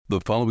The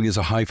following is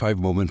a high-five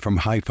moment from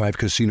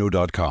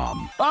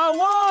highfivecasino.com. I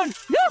won!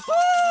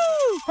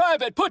 Yahoo!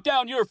 Private, put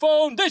down your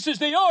phone. This is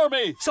the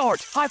Army.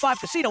 Sarge, High Five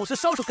Casino is a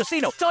social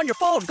casino. It's on your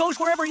phone. Goes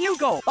wherever you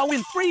go. I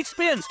win free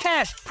spins,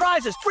 cash,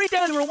 prizes, free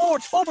daily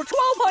rewards, over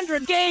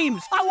 1,200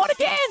 games. I won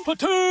again.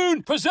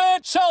 Platoon,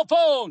 present cell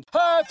phone.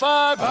 High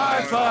Five.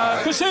 High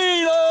Five.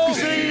 Casino.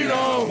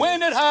 Casino.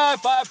 Win at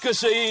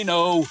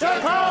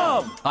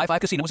highfivecasino.com. High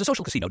Five Casino is a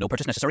social casino. No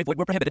purchase necessary. Void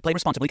where prohibited. Play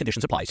responsibly.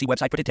 Conditions apply. See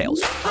website for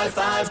details. High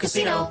Five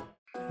Casino.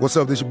 What's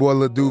up, this your boy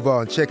Lil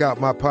Duval, and check out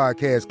my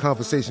podcast,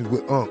 Conversations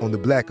with Unc, on the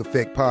Black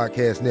Effect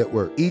Podcast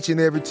Network. Each and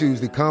every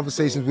Tuesday,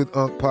 Conversations with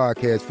Unc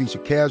podcast feature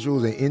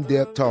casuals and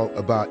in-depth talk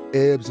about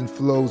ebbs and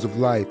flows of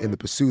life and the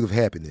pursuit of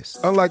happiness.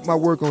 Unlike my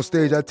work on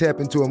stage, I tap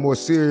into a more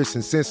serious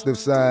and sensitive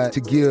side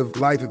to give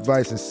life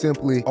advice and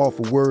simply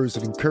offer words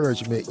of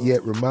encouragement,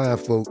 yet remind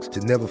folks to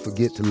never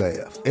forget to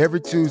laugh.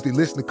 Every Tuesday,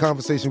 listen to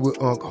Conversation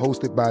with Unc,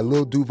 hosted by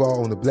Lil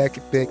Duval on the Black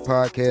Effect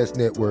Podcast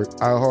Network,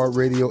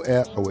 iHeartRadio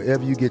app, or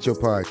wherever you get your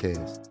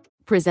podcasts.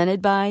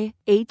 Presented by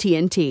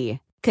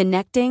AT&T.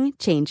 Connecting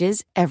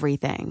changes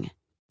everything.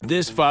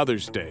 This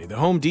Father's Day, the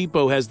Home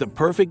Depot has the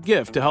perfect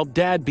gift to help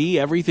Dad be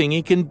everything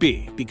he can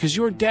be, because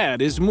your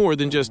dad is more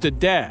than just a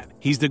dad.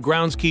 He's the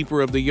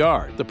groundskeeper of the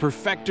yard, the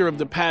perfecter of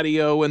the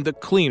patio, and the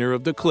cleaner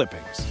of the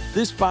clippings.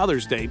 This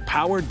Father's Day,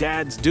 power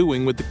Dad's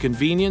doing with the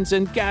convenience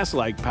and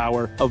gas-like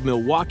power of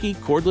Milwaukee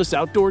cordless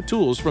outdoor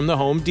tools from the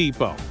Home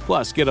Depot.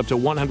 Plus, get up to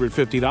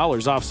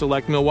 $150 off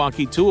select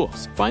Milwaukee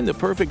tools. Find the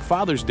perfect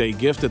Father's Day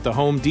gift at the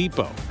Home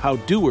Depot. How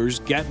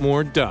doers get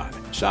more done.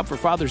 Shop for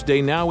Father's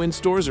Day now in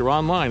stores or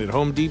online at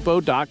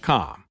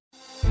homedepot.com.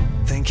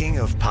 Thinking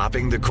of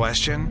popping the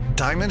question?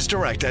 Diamonds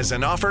Direct has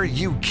an offer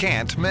you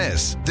can't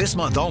miss. This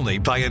month only,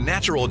 buy a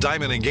natural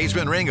diamond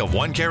engagement ring of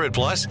 1 carat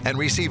plus and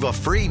receive a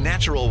free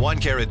natural 1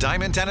 carat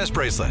diamond tennis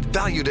bracelet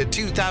valued at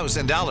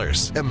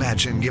 $2,000.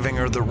 Imagine giving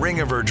her the ring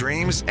of her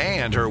dreams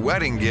and her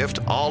wedding gift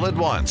all at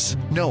once.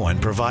 No one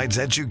provides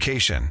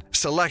education,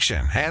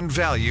 selection, and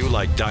value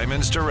like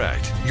Diamonds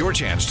Direct. Your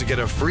chance to get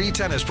a free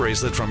tennis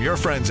bracelet from your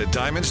friends at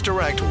Diamonds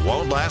Direct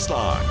won't last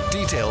long.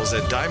 Details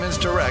at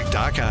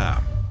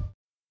diamondsdirect.com.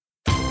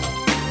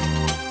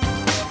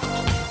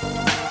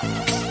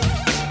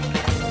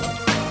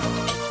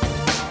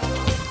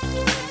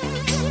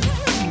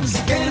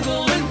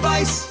 Scandal and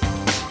vice,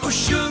 or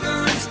sugar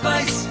and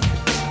spice.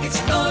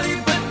 It's naughty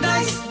but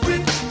nice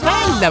with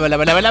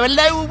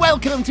Hello.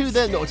 Welcome to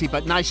the Naughty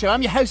But Nice Show.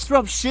 I'm your host,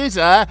 Rob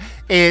Schuster.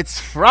 It's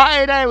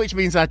Friday, which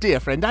means our dear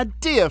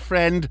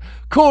friend,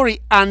 Corey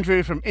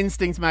Andrew from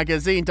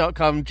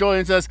InstinctMagazine.com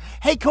joins us.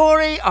 Hey,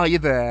 Corey, are you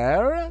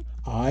there?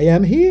 I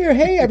am here.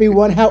 Hey,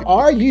 everyone. How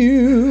are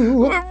you?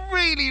 We're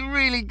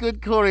really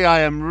good, Corey.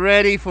 I am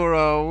ready for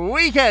a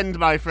weekend,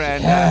 my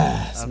friend.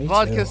 Yes, a me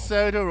vodka too.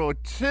 soda or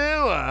two.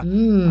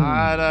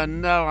 I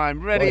don't know.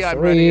 I'm ready. Or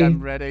three. I'm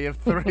ready. If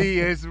 3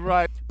 is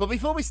right. But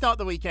before we start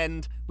the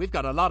weekend, we've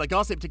got a lot of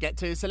gossip to get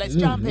to, so let's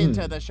jump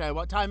into the show.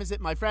 What time is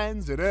it, my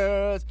friends? It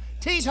is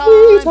tea time.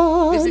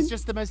 This is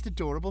just the most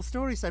adorable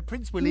story. So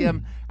Prince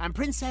William and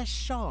Princess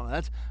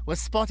Charlotte were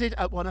spotted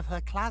at one of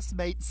her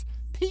classmates'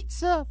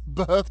 pizza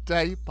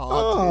birthday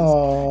parties.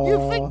 Oh. You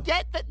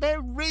forget that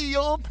they're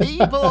real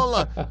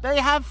people. They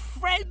have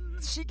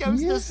friends. She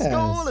goes to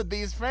school, and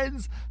these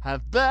friends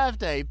have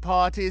birthday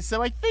parties.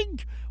 So I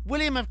think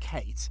William and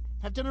Kate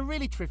have done a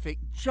really terrific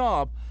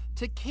job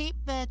to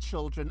keep their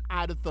children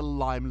out of the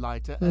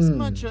limelight as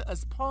much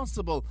as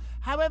possible.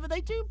 However,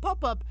 they do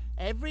pop up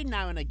every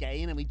now and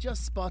again, and we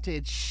just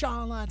spotted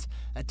Charlotte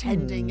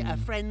attending a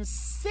friend's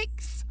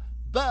 6th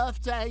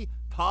birthday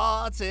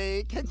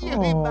party. Can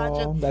you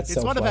imagine? That's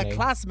it's so one of funny. her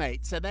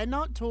classmates, so they're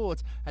not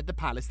taught at the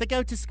palace. They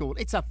go to school.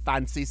 It's a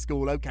fancy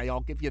school, okay,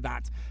 I'll give you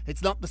that.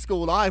 It's not the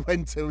school I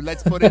went to,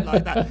 let's put it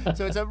like that.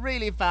 So it's a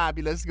really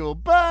fabulous school.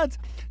 But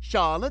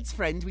Charlotte's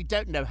friend, we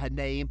don't know her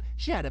name,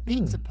 she had a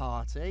pizza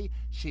party.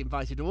 She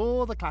invited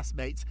all the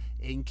classmates,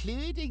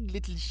 including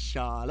little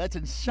Charlotte,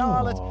 and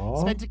Charlotte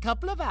spent a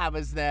couple of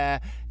hours there.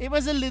 It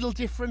was a little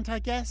different, I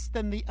guess,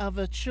 than the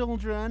other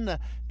children,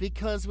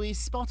 because we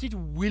spotted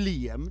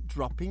William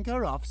dropping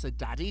her off. So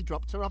Daddy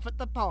dropped her off at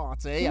the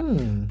party,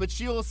 but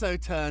she also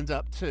turned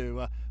up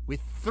too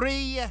with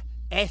 3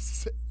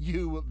 SUVs.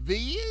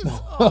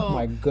 Oh,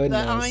 my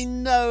goodness. That I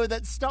know,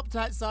 that stopped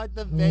outside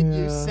the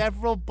venue.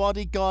 Several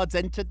bodyguards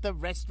entered the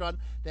restaurant.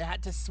 They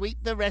had to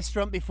sweep the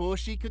restaurant before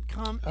she could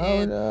come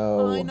in.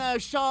 No. I know.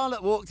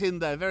 Charlotte walked in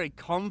there very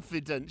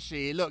confident.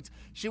 She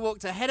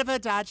walked ahead of her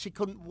dad. She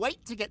couldn't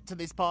wait to get to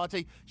this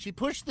party. She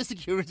pushed the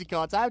security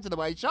guards out of the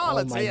way.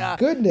 Charlotte's here. Oh, my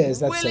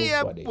goodness. That's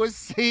William so funny. was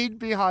seen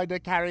behind her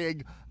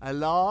carrying a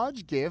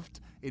large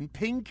gift in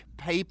pink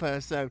paper,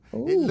 so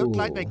it looked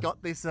like they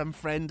got this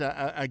friend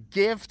a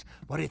gift.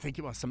 What do you think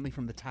it was? Something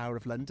from the Tower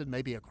of London?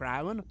 Maybe a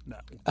crown? No.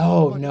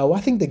 Oh, no.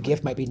 I think the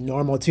gift might be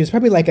normal, too. It's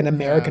probably like an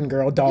American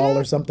Girl doll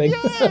or something.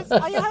 Yes,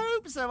 I hope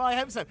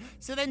hope so.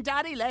 So then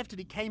Daddy left and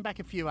he came back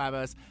a few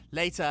hours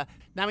later.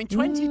 Now in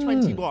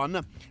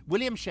 2021,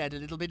 William shared a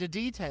little bit of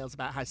details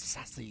about how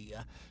sassy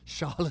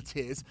Charlotte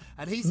is.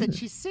 And he said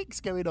she's 6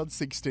 going on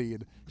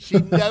 16. She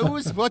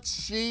knows what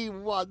she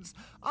wants.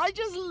 I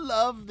just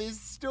love this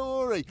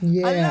story.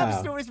 Yeah. I love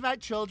stories about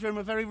children.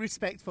 We're very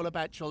respectful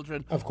about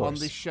children of course. on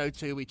this show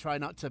too. We try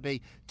not to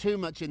be too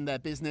much in their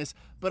business.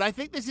 But I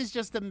think this is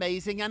just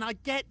amazing. And I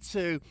get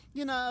to,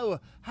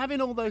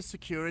 having all those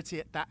security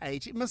at that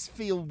age, it must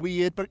feel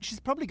weird, but she's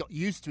probably got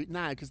used to it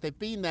now because they've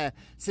been there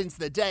since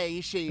the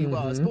day she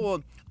was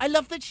born. I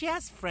love that she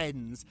has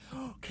friends.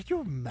 Could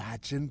you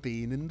imagine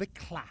being in the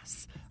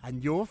class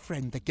and your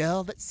friend, the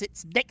girl that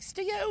sits next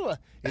to you,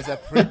 is a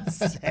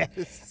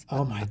princess?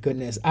 Oh my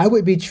goodness. I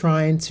would be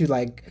trying to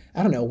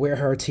wear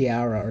her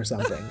tiara or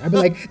something. I'd be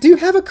like, do you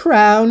have a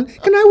crown?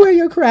 Can I wear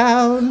your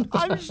crown?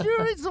 I'm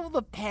sure it's all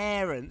the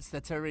parents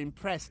that are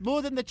impressed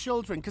more than the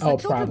children, because the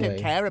children probably don't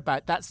care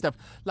about that stuff.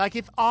 Like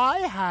if I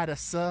had a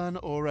son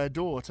or a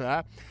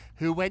daughter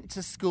who went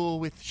to school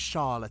with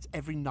Charlotte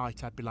every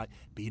night, I'd be like,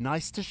 be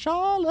nice to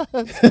Charlotte.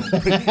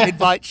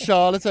 Invite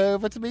Charlotte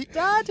over to meet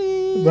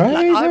Daddy.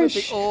 Right, I would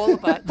be all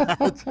about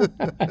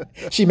that.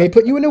 She may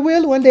put you in a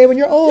will one day when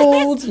you're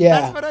old. Yes,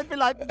 yeah. That's what I'd be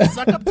like.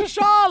 Suck up to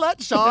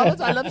Charlotte.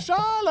 Charlotte, I love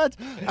Charlotte.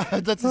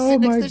 That's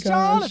sit next to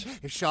Charlotte.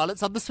 If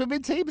Charlotte's on the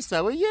swimming team,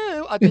 so are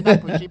you. I'd be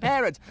that pushy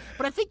parent.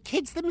 But I think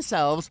kids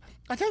themselves,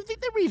 I don't think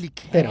they really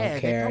care. They don't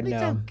care, They probably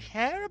don't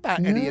care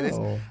about any of this.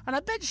 And I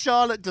bet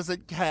Charlotte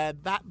doesn't care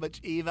that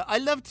much either. I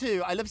love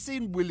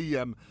seeing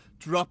William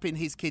dropping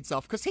his kids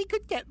off, because he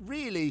could get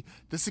really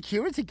the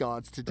security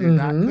guards to do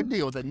that, couldn't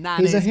he? Or the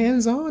nannies. He's a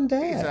hands-on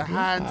dad. He's a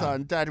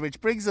hands-on dad,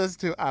 which brings us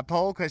to our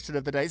poll question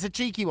of the day. It's a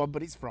cheeky one,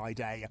 but it's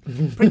Friday.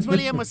 Prince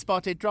William was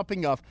spotted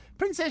dropping off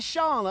Princess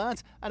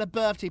Charlotte at a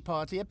birthday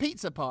party, a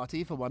pizza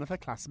party for one of her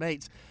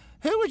classmates.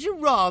 Who would you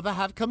rather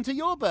have come to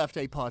your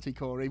birthday party,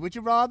 Corey? Would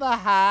you rather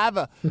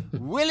have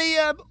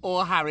William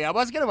or Harry? I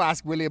was going to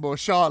ask William or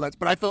Charlotte,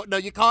 but I thought, no,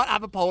 you can't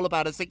have a poll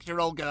about a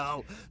 6-year-old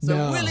girl. So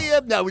No.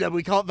 William, no,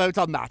 we can't vote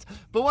on that.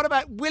 But what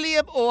about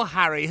William or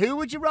Harry? Who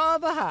would you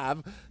rather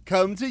have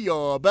come to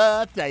your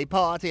birthday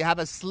party, have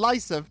a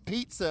slice of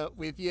pizza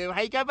with you?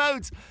 Hey, go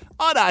vote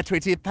on our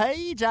Twitter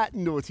page at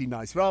Naughty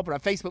Nice Rob, or our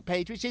Facebook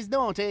page, which is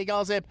Naughty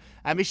Gossip.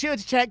 And be sure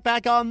to check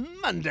back on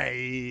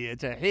Monday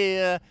to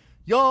hear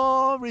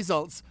your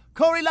results.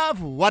 Corey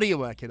Love, what are you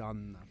working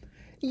on?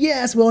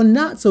 Yes, well,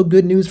 not so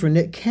good news for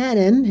Nick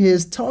Cannon.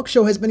 His talk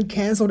show has been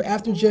canceled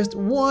after just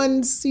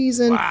 1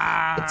 season.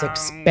 Wow. It's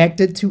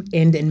expected to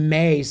end in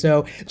May.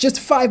 So just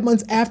 5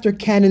 months after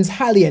Cannon's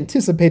highly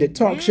anticipated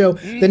talk show,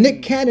 The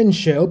Nick Cannon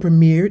Show,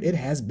 premiered, it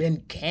has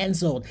been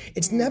canceled.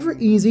 It's never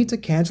easy to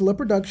cancel a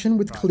production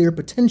with clear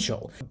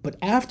potential. But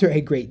after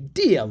a great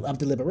deal of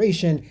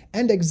deliberation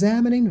and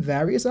examining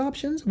various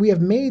options, we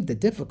have made the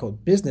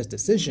difficult business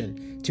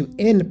decision to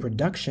end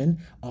production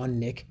on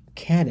Nick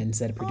Cannon,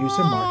 said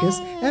producer Marcus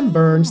and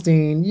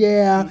Bernstein.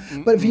 Yeah,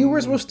 but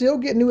viewers will still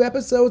get new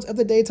episodes of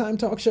the daytime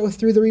talk show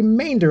through the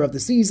remainder of the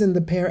season, the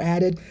pair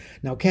added.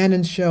 Now,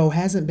 Cannon's show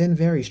hasn't been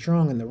very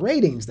strong in the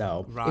ratings,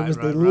 though. It was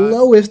the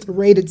lowest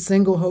rated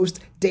single host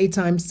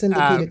daytime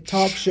syndicated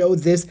talk show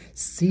this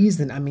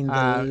season. I mean,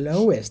 the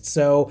lowest.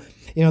 So,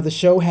 the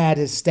show had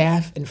his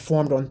staff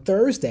informed on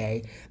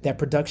Thursday that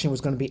production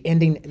was going to be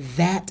ending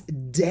that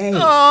day.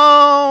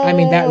 Oh, I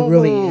mean, that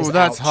really is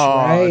that's ouch,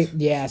 hard. right?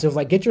 Yeah, so it's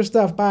like, get your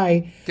stuff,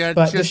 bye.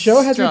 But the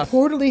show has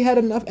reportedly had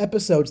enough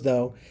episodes,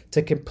 though,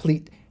 to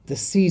complete the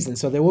season.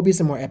 So there will be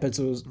some more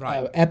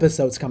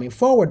episodes coming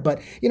forward.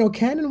 But,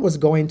 Cannon was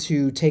going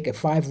to take a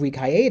 5-week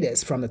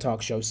hiatus from the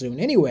talk show soon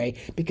anyway,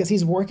 because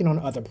he's working on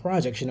other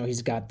projects.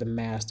 He's got The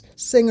Masked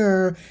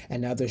Singer,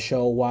 another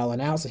show,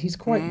 Wildin' Out. So he's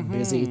quite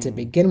busy to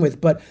begin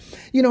with. But,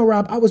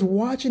 Rob, I was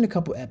watching a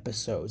couple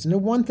episodes. And the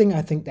one thing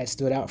I think that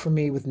stood out for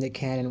me with Nick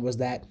Cannon was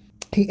that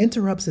he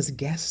interrupts his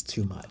guests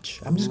too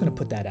much. I'm just going to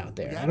put that out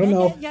there. I don't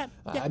know.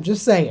 I'm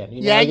just saying.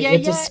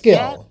 It's a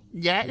skill.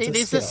 Yeah, it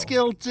is a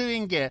skill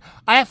doing it.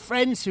 I have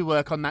friends who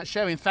work on that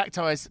show. In fact,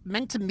 I was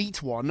meant to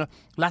meet one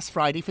last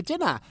Friday for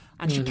dinner,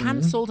 and she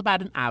cancelled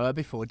about an hour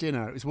before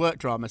dinner. It was work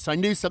drama, so I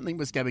knew something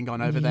was going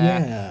on over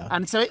there.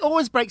 And so it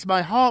always breaks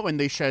my heart when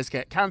these shows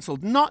get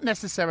cancelled, not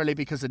necessarily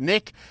because of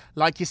Nick.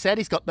 Like you said,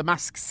 he's got The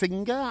Masked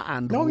Singer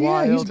and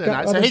Wild,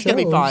 so he's going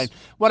to be fine.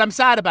 What I'm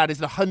sad about is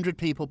the 100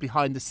 people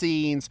behind the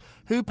scenes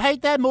who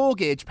paid their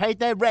mortgage, paid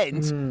their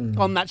rent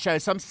on that show.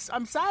 So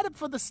I'm sad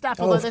for the staff,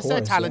 although they're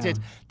so talented,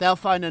 they'll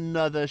find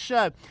another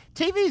show.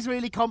 TV is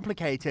really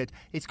complicated.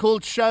 It's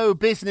called show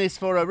business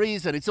for a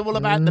reason. It's all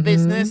about the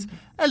business,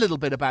 a little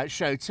bit about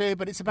show too,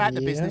 but it's about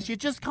the business. You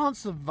just can't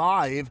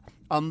survive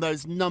on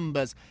those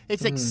numbers.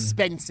 It's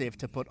expensive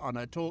to put on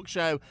a talk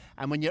show,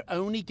 and when you're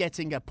only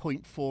getting a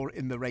 0.4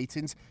 in the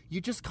ratings, you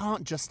just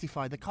can't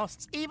justify the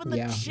costs. Even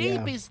the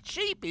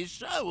cheapest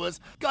shows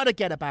got to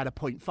get about a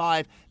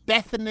 0.5.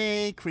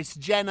 Bethany, Kris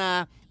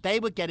Jenner, they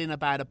were getting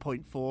about a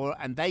 0.4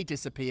 and they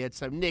disappeared.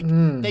 So Nick,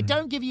 they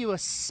don't give you a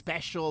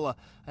special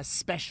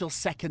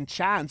second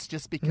chance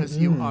just because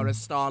you are a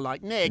star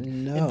like Nick.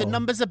 If the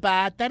numbers are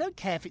bad, they don't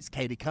care if it's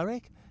Katie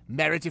Couric,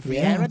 Meredith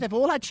Yeah. Vieira. They've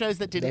all had shows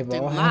that didn't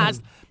all had last.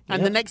 them. And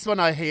Yep. the next one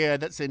I hear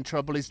that's in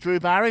trouble is Drew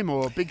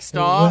Barrymore, big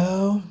star.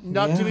 Well,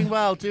 not yeah. doing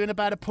well, doing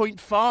about a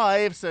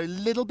 0.5, so a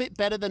little bit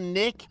better than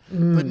Nick,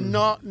 but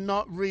not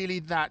really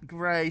that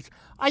great.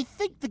 I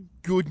think the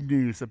good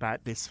news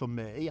about this for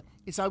me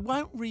is I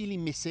won't really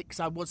miss it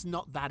because I was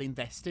not that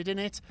invested in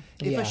it.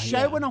 If a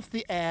show went off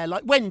the air,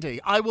 like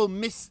Wendy, I will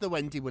miss the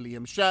Wendy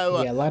Williams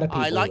show. Yeah, a lot of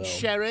people I like will.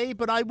 Sherry,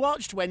 but I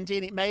watched Wendy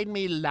and it made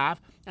me laugh,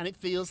 and it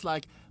feels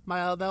like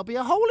there'll be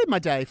a hole in my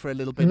day for a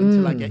little bit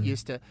until I get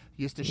used to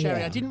Sherry.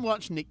 Yeah. I didn't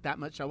watch Nick that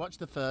much. I watched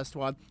the first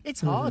one. It's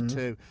hard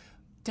to.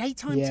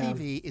 Daytime Yeah.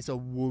 TV is a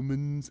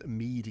woman's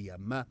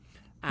medium.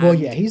 Well, And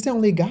yeah, he's the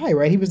only guy,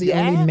 right? He was the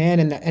only man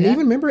in that. And even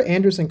remember,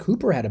 Anderson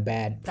Cooper had a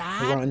bad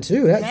run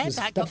too.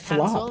 That got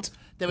flopped. cancelled.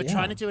 They were Yeah.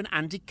 trying to do an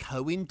Andy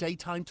Cohen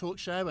daytime talk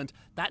show, and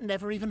that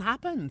never even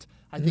happened.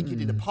 I think he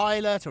did a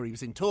pilot, or he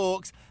was in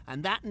talks,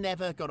 and that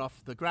never got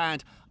off the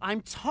ground.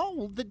 I'm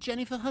told that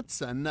Jennifer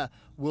Hudson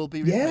will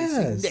be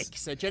replacing Yes. Nick.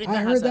 So Jennifer I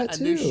has heard that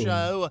a new too.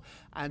 show,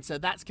 and so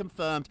that's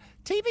confirmed.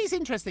 TV's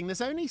interesting.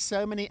 There's only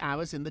so many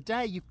hours in the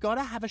day. You've got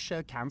to have a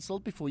show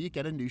cancelled before you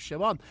get a new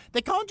show on.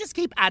 They can't just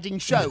keep adding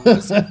shows,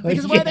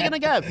 because where are they going to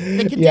go?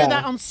 They can do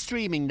that on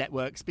streaming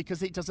networks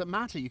because it doesn't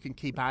matter. You can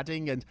keep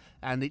adding,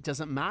 and it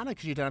doesn't matter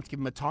because you don't have to give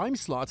them a time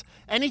slot.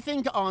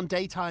 Anything on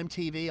daytime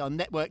TV, on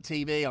network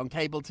TV, on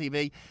cable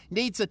TV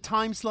needs a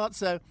time slot.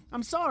 So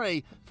I'm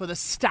sorry for the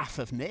staff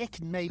of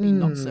Nick, maybe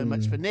not so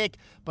much for Nick,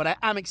 but I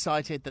am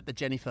excited that the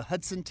Jennifer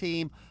Hudson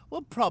team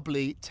will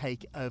probably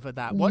take over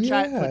that. Watch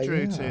out for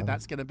Drew too.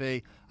 That's going to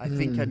be, I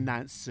think,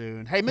 announced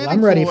soon. Hey, moving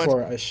I'm ready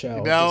forward, for a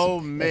show. No,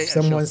 If me,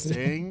 someone's- she'll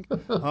sing.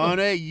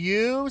 Honey,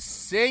 you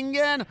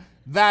singing?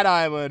 That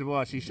I would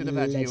watch. You should have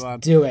had you on.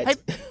 do it.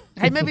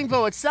 Hey, moving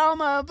forward,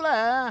 Selma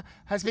Blair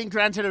has been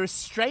granted a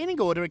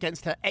restraining order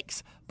against her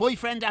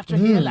ex-boyfriend after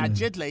he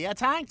allegedly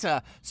attacked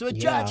her. So a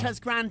judge has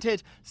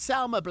granted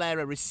Selma Blair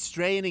a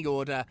restraining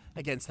order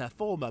against her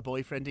former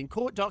boyfriend. In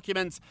court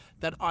documents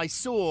that I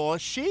saw,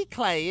 she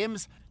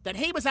claims that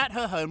he was at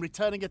her home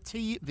returning a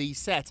TV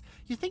set.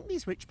 You think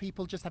these rich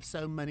people just have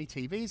so many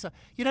TVs?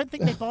 You don't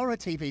think they borrow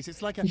TVs?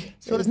 It's like a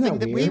sort of isn't thing that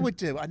that we weird? would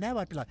do. I know,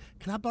 I'd be like,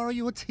 can I borrow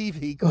your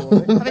TV,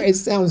 Corey? I mean, It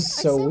sounds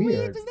it's so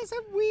weird. Isn't that so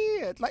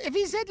weird? Like, if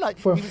he said, like,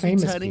 For he was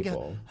famous returning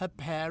people. a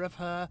pair of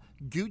her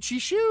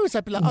Gucci shoes,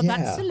 I'd be like, oh,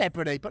 that's Yeah.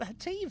 celebrity. But her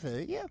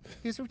TV, yeah,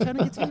 he was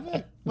returning a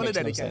TV. Well, Makes in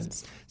any no case.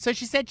 sense. So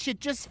she said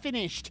she'd just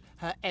finished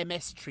her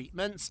MS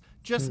treatments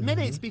just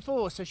minutes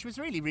before, so she was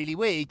really, really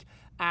weak.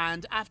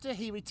 And after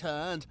he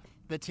returned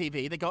the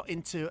TV, they got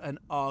into an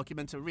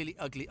argument, a really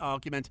ugly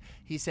argument.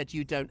 He said,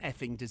 you don't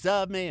effing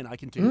deserve me, and I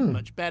can do it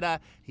much better.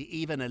 He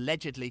even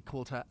allegedly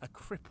called her a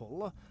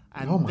cripple.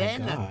 And Oh my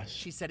then gosh.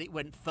 she said it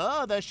went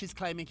further. She's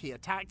claiming he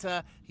attacked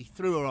her. He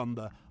threw her on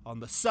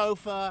the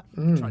sofa.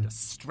 He tried to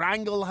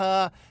strangle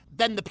her.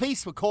 Then the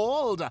police were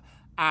called,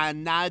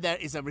 and now there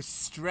is a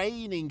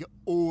restraining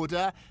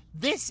order.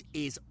 This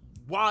is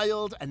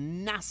wild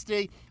and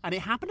nasty, and it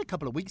happened a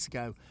couple of weeks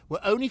ago. We're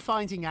only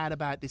finding out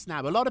about this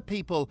now. A lot of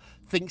people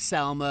think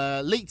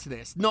Selma leaked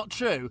this. Not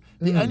true.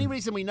 The only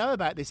reason we know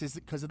about this is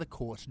because of the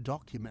court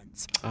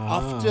documents.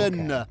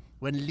 Often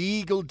when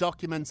legal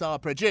documents are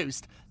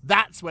produced,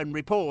 that's when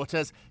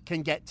reporters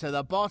can get to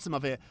the bottom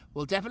of it.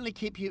 We'll definitely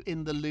keep you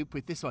in the loop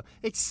with this one.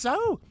 It's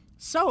so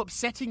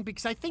upsetting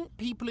because I think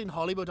people in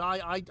Hollywood,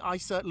 I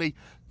certainly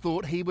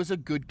thought he was a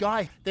good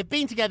guy. They've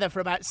been together for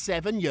about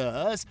 7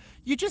 years.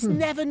 You just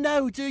never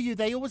know, do you?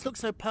 They always look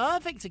so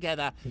perfect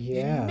together.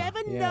 Yeah, You never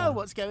yeah. know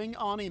what's going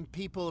on in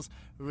people's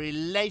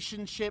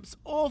relationships.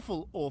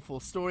 Awful, awful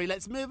story.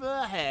 Let's move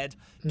ahead.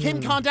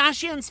 Kim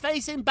Kardashian's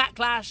facing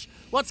backlash.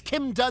 What's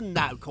Kim done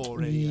now,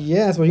 Corey?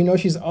 Yes, well, you know,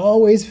 she's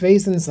always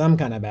facing some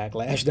kind of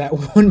backlash, that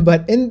one.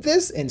 But in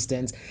this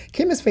instance,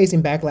 Kim is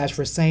facing backlash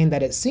for saying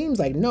that it seems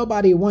like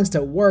nobody wants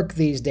to work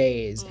these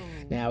days.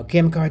 Now,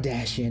 Kim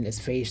Kardashian is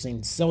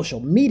facing social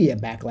media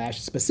backlash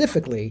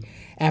specifically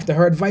after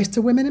her advice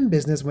to women in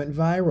business went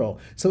viral.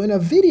 So in a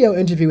video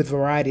interview with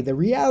Variety, the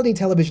reality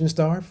television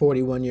star,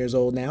 41 years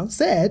old now,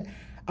 said,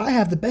 I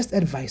have the best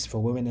advice for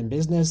women in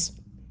business.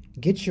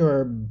 Get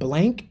your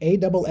blank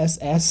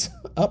ASS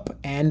up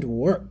and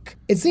work.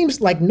 It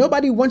seems like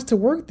nobody wants to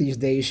work these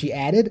days, she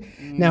added.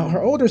 Now,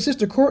 her older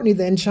sister Courtney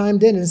then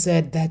chimed in and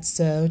said, that's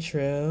so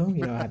true.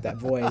 You know, I have that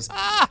voice.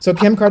 So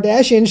Kim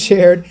Kardashian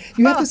shared,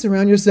 you have to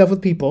surround yourself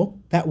with people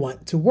that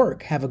want to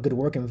work. Have a good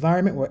work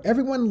environment where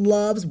everyone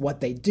loves what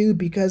they do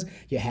because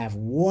you have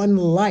one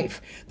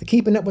life. The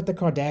Keeping Up with the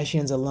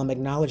Kardashians alum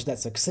acknowledged that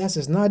success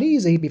is not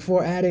easy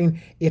before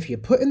adding, if you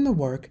put in the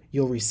work,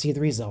 you'll receive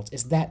the results.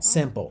 It's that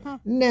simple.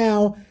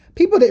 Now,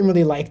 people didn't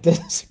really like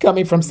this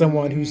coming from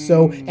someone who's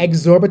so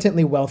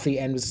exorbitantly wealthy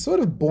and was sort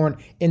of born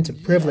into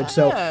privilege.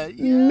 So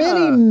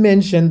many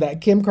mentioned that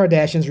Kim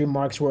Kardashian's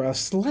remarks were a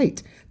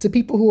slight to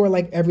people who are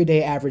like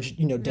everyday average,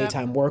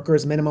 daytime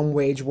workers, minimum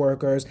wage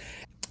workers.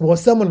 Well,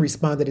 someone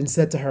responded and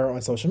said to her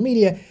on social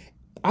media,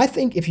 I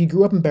think if you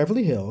grew up in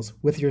Beverly Hills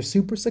with your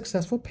super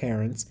successful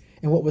parents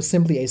in what was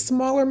simply a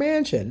smaller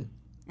mansion,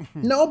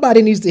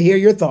 Nobody needs to hear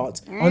your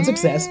thoughts on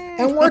success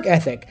and work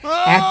ethic.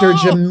 Actor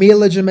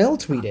Jamila Jamil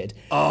tweeted.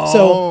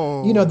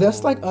 So,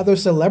 that's like other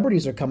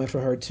celebrities are coming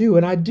for her too.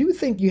 And I do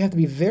think you have to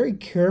be very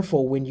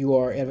careful when you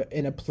are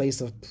in a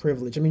place of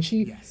privilege. I mean,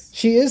 she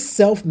is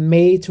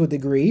self-made to a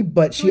degree,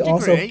 but she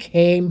also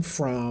came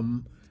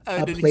from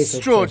an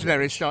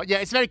extraordinary start. Yeah,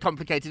 it's very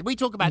complicated. We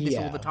talk about this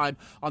all the time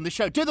on the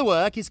show. Do the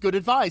work is good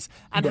advice.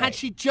 And had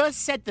she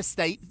just said the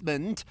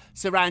statement,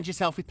 surround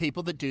yourself with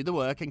people that do the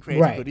work and create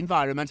a good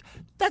environment,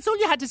 that's all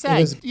you had to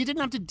say. You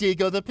didn't have to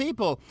dig other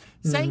people.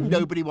 Saying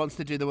nobody wants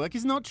to do the work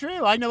is not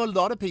true. I know a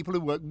lot of people who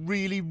work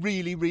really,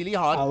 really, really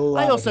hard.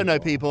 I also know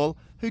people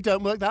who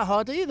don't work that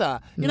hard either.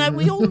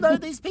 We all know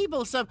these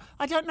people. So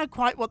I don't know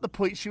quite what the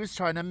point she was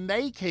trying to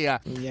make here.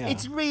 Yeah.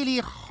 It's really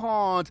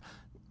hard.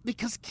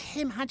 Because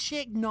Kim, had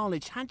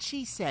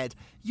she said,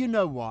 you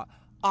know what,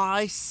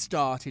 I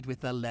started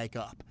with a leg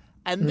up,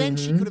 and then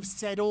she could have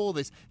said all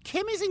this.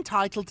 Kim is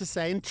entitled to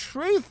say and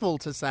truthful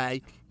to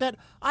say that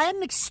I had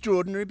an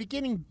extraordinary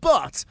beginning,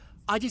 but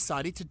I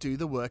decided to do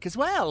the work as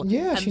well.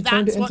 Yeah, and she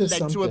turned it that's what into led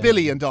something. to $1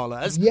 billion.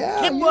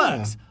 Kim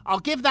works. I'll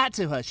give that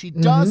to her. She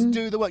does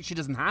do the work. She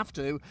doesn't have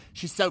to.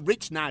 She's so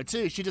rich now,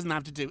 too. She doesn't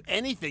have to do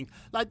anything.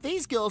 Like,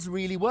 these girls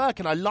really work,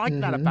 and I like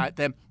that about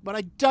them. What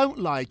I don't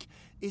like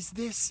is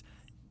this...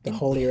 The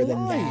holier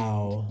than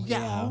thou.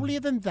 Yeah, holier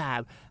than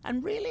thou.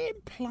 And really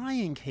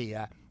implying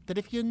here that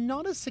if you're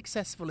not as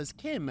successful as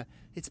Kim,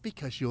 it's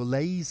because you're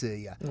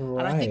lazy. Right.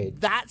 And I think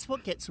that's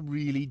what gets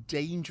really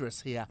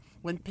dangerous here.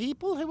 When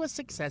people who are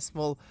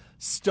successful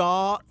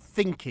start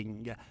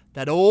thinking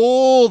that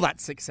all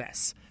that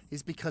success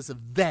is because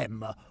of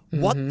them.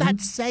 What that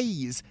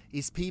says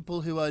is people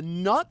who are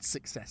not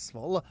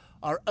successful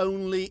are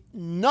only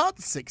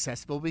not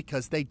successful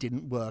because they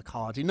didn't work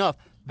hard enough.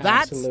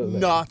 That's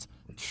not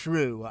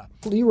true.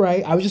 You're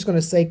right. I was just going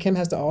to say Kim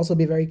has to also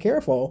be very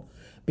careful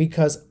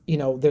because,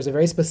 there's a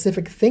very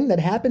specific thing that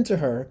happened to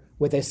her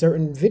with a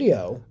certain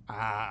video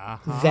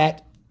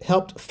that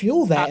helped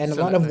fuel that. Absolutely. And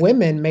a lot of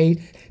women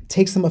may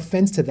take some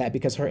offense to that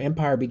because her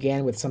empire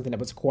began with something that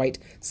was quite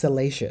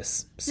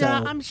salacious. So,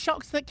 yeah, I'm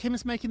shocked that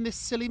Kim's making this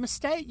silly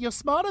mistake. You're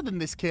smarter than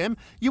this, Kim.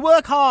 You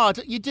work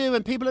hard, you do,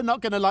 and people are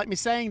not going to like me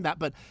saying that,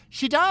 but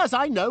she does.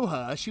 I know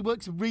her. She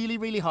works really,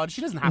 really hard.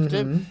 She doesn't have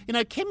to.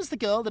 Kim's the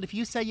girl that if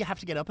you say you have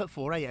to get up at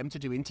 4 a.m. to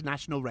do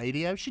international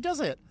radio, she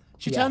does it.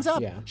 She turns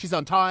up. Yeah. She's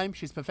on time.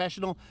 She's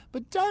professional.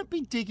 But don't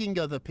be digging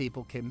other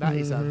people, Kim. That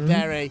is a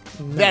very,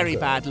 very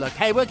bad look.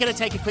 Hey, we're going to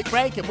take a quick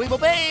break, and we will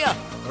be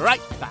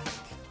right back.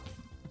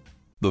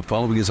 The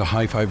following is a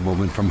high five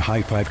moment from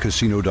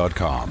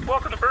highfivecasino.com.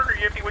 Welcome to Burger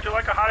Yippee. Would you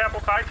like a hot apple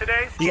pie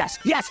today? Yes,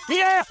 yeah,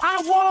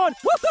 I won!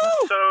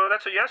 Woohoo! So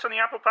that's a yes on the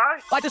apple pie?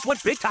 I just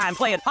went big time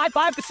playing High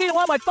Five Casino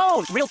on my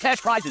phone. Real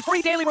cash prizes,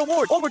 free daily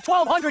rewards, over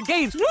 1,200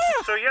 games. Yeah!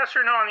 So yes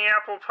or no on the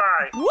apple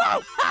pie?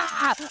 Whoa!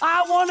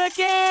 I won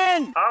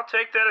again! I'll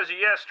take that as a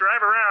yes.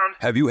 Drive around.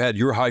 Have you had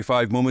your high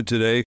five moment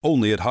today?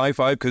 Only at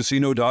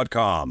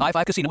highfivecasino.com. High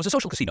Five Casino is a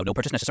social casino. No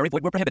purchase necessary.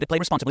 Void where prohibited. Play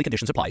responsibly.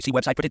 Conditions apply. See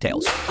website for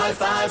details. High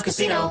Five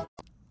Casino.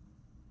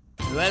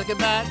 Welcome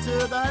back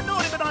to the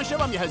Naughty But Nice Show.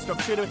 I'm your host,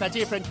 Rob Shooter, with our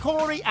dear friend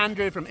Corey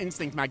Andrew from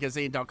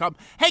InstinctMagazine.com.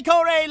 Hey,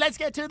 Corey, let's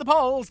get to the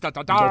polls. Da,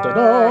 da, da. Da, da,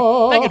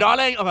 da. Thank you,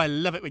 darling. Oh, I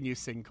love it when you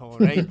sing,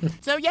 Corey.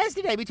 So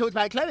yesterday we talked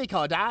about Khloe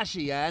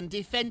Kardashian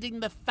defending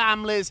the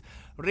family's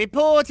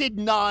reported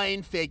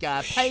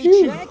 9-figure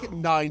paycheck.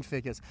 9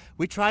 figures.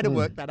 We tried to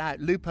work that out,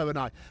 Lupo and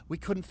I. We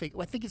couldn't figure.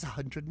 Well, I think it's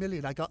 100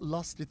 million. I got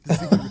lost with the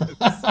zeros.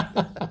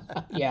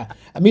 Yeah,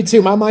 me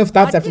too. My mind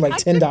stops after like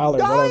 $10. I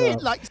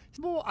don't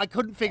know. I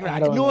couldn't figure it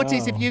out.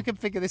 Noughties, if you can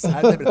figure this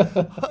out.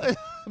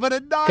 But a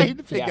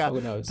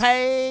 9-figure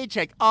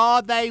paycheck.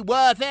 Are they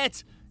worth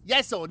it?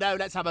 Yes or no?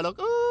 Let's have a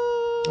look.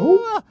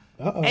 Ooh.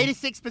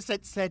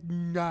 86% said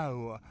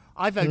no.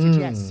 I voted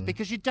yes,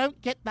 because you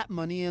don't get that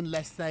money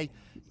unless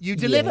you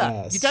deliver.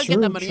 Yes, you don't get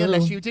that money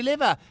unless you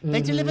deliver.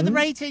 They deliver the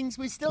ratings.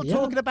 We're still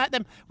talking about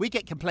them. We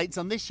get complaints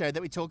on this show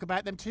that we talk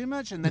about them too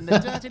much, and then the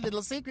dirty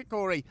little secret,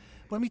 Corey.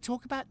 When we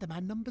talk about them,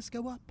 our numbers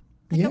go up.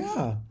 They go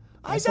up.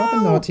 I saw the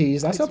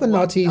naughties. I saw the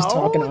naughties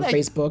talking on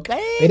Facebook.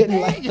 They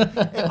didn't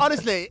like.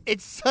 Honestly,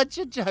 it's such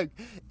a joke.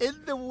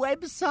 In the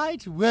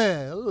website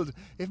world,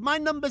 if my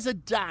numbers are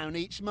down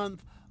each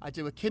month, I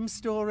do a Kim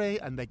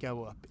story and they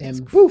go up. It's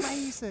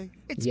crazy.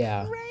 It's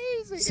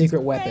crazy.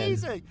 Secret weapon.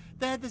 Crazy.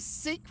 They're the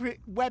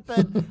secret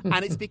weapon,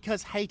 and it's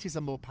because hate is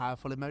a more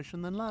powerful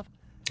emotion than love.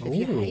 If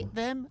you hate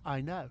them, I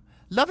know.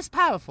 Love is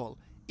powerful.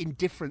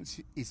 Indifference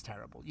is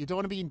terrible. You don't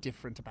want to be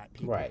indifferent about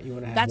people. Right. You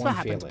want to have That's one what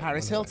happened to feeling,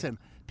 Paris Hilton.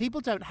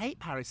 People don't hate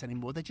Paris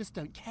anymore. They just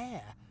don't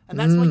care. And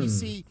that's why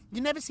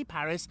you never see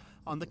Paris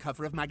on the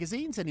cover of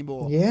magazines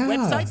anymore. Yeah.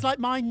 Websites like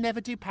mine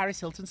never do Paris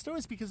Hilton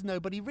stories because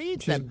nobody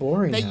reads them. She's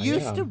boring. They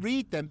used to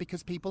read them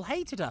because people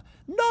hated her.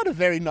 Not a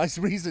very nice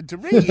reason to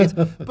read,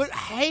 but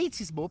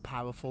hate is more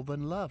powerful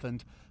than love.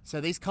 And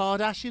so these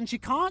Kardashians, you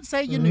can't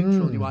say you're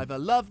neutral. You either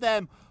love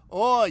them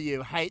or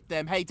you hate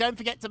them. Hey, don't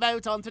forget to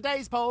vote on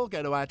today's poll.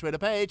 Go to our Twitter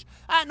page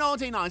at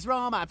Naughty Nice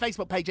Rom. Our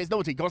Facebook page is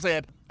Naughty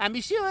Gossip. And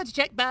be sure to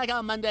check back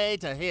on Monday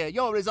to hear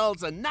your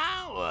results. And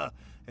now,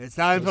 It's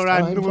time for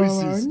our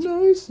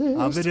nicest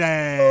of the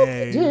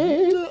day.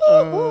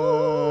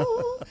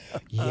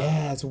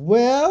 Yes,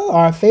 well,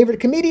 our favorite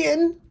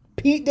comedian,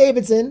 Pete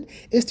Davidson,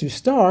 is to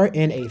star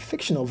in a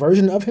fictional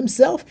version of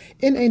himself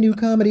in a new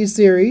comedy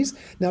series.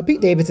 Now,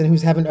 Pete Davidson,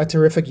 who's having a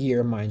terrific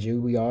year, mind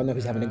you, we all know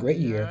he's having a great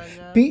year.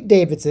 Pete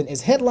Davidson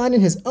is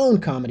headlining his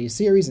own comedy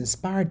series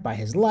inspired by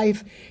his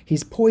life.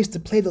 He's poised to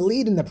play the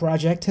lead in the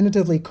project,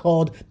 tentatively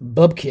called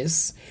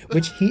Bubkiss,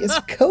 which he is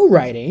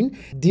co-writing.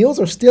 Deals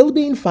are still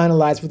being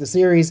finalized for the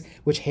series,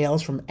 which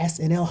hails from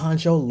SNL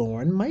honcho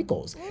Lorne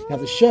Michaels. Now,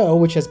 the show,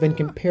 which has been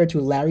compared to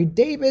Larry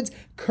David's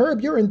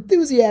Curb Your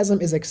Enthusiasm,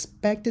 is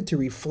expected to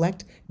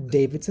reflect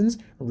Davidson's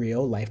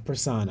real-life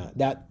persona.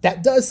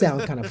 That does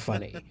sound kind of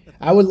funny.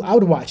 I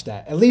would watch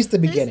that, at least the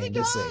beginning,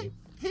 to see.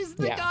 He's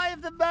the guy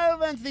of the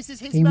moment. This is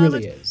his He moment.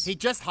 really is. He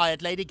just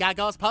hired Lady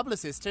Gaga's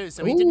publicist too,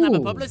 so he didn't have a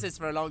publicist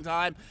for a long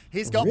time.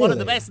 He's got one of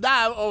the Really? best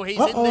now. Oh, he's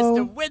in this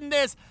to win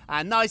this.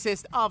 Our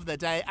nicest of the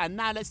day. And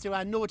now let's do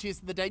our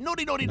naughtiest of the day.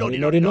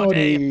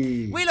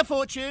 Naughty. Wheel of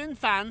Fortune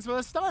fans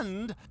were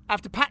stunned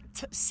after Pat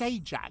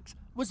Sajak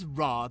was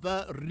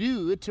rather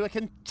rude to a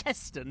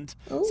contestant.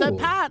 So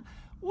Pat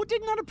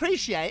did not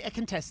appreciate a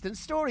contestant's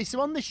story.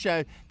 So on this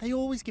show, they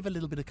always give a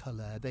little bit of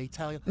colour. They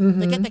get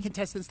their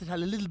contestants to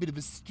tell a little bit of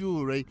a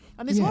story.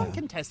 And this one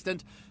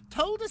contestant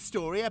told a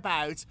story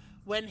about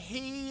when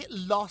he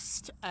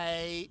lost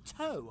a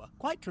toe.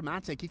 Quite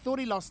dramatic. He thought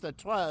he lost a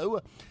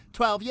toe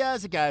 12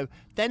 years ago.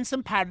 Then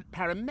some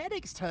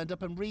paramedics turned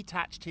up and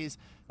reattached his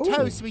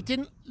toe so he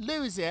didn't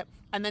lose it.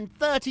 And then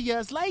 30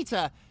 years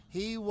later,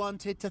 he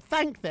wanted to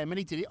thank them, and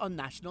he did it on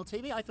national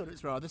TV. I thought it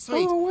was rather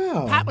sweet. Oh,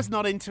 wow. Pat was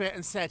not into it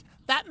and said,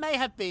 that may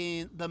have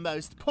been the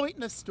most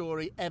pointless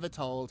story ever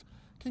told.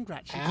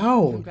 Congratulations.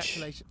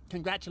 Ouch.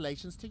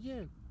 Congratulations to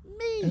you.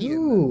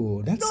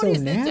 Ooh, that's so Naughty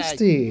as the day.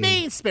 nasty.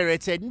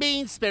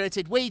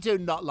 Mean-spirited. We do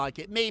not like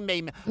it.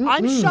 Mean.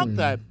 I'm shocked,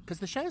 though, because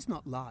the show's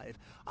not live.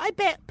 I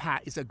bet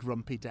Pat is a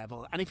grumpy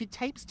devil, and if he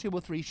tapes 2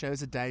 or 3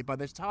 shows a day, by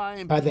the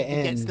time he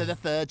gets to the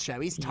 3rd show,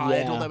 he's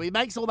tired, although he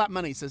makes all that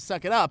money, so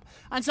suck it up.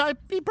 And so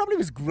he probably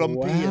was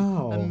grumpy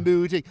and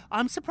moody.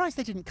 I'm surprised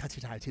they didn't cut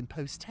it out in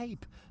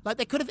post-tape. Like,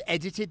 they could have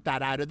edited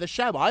that out of the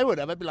show. I would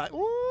have. I'd be like,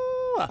 ooh.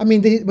 I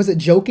mean, was it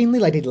jokingly?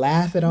 Like, he'd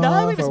laugh it off?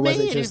 No, it was or mean. was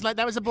it It was just... like,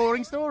 that was a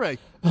boring story.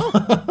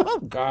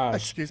 Gosh.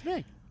 Excuse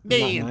me.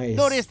 Mean. Nice.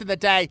 Naughtiest of the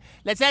day.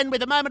 Let's end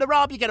with a moment of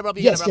Rob. You get a Rob,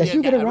 you Yes, get a Rob,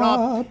 you get a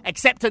Rob.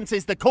 Acceptance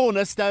is the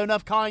cornerstone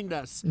of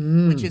kindness,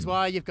 which is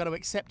why you've got to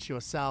accept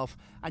yourself.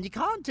 And you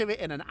can't do it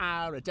in an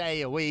hour, a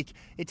day, a week.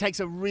 It takes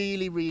a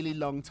really, really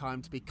long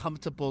time to be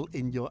comfortable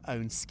in your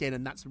own skin.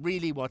 And that's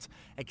really what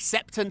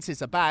acceptance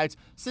is about.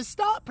 So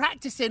start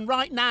practicing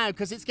right now,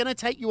 because it's going to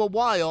take you a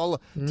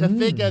while to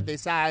figure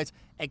this out.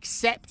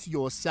 Accept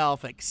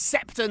yourself.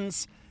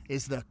 Acceptance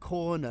is the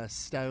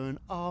cornerstone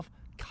of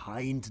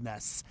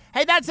kindness.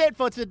 Hey, that's it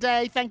for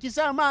today. Thank you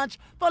so much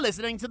for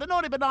listening to the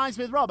Naughty But Nice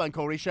with Rob and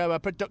Corey show, a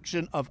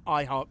production of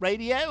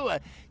iHeartRadio.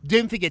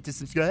 Don't forget to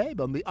subscribe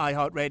on the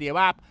iHeartRadio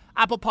app,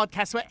 Apple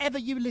Podcasts, wherever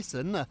you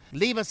listen.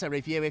 Leave us a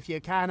review if you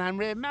can, and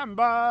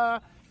remember,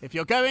 if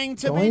you're going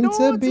to be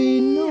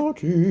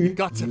naughty, you've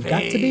got to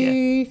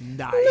be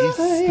nice.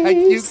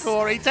 Thank you,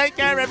 Corey. Take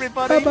care,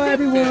 everybody. Bye-bye,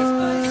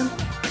 everyone.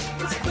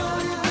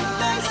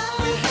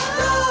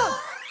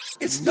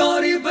 It's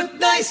Naughty But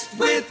Nice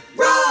with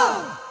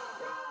Rob.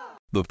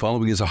 The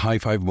following is a high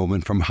five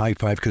moment from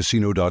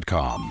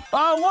highfivecasino.com.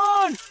 I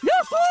won!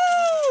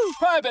 Yahoo!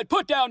 Private,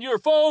 put down your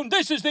phone.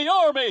 This is the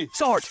Army.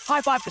 Sarge,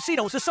 High Five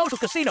Casino is a social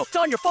casino. It's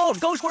on your phone,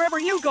 goes wherever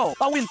you go.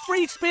 I win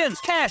free spins,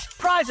 cash,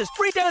 prizes,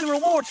 free daily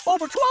rewards,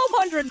 over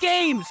 1,200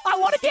 games. I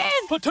won again.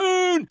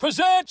 Platoon,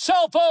 present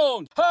cell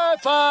phone. High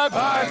Five.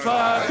 High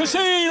Five.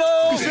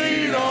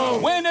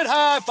 Casino. Win at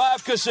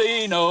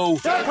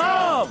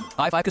highfivecasino.com.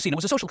 High Five Casino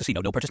is a social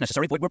casino. No purchase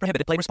necessary. Void where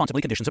prohibited. Play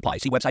responsibly. Conditions apply.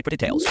 See website for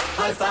details.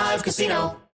 High Five Casino.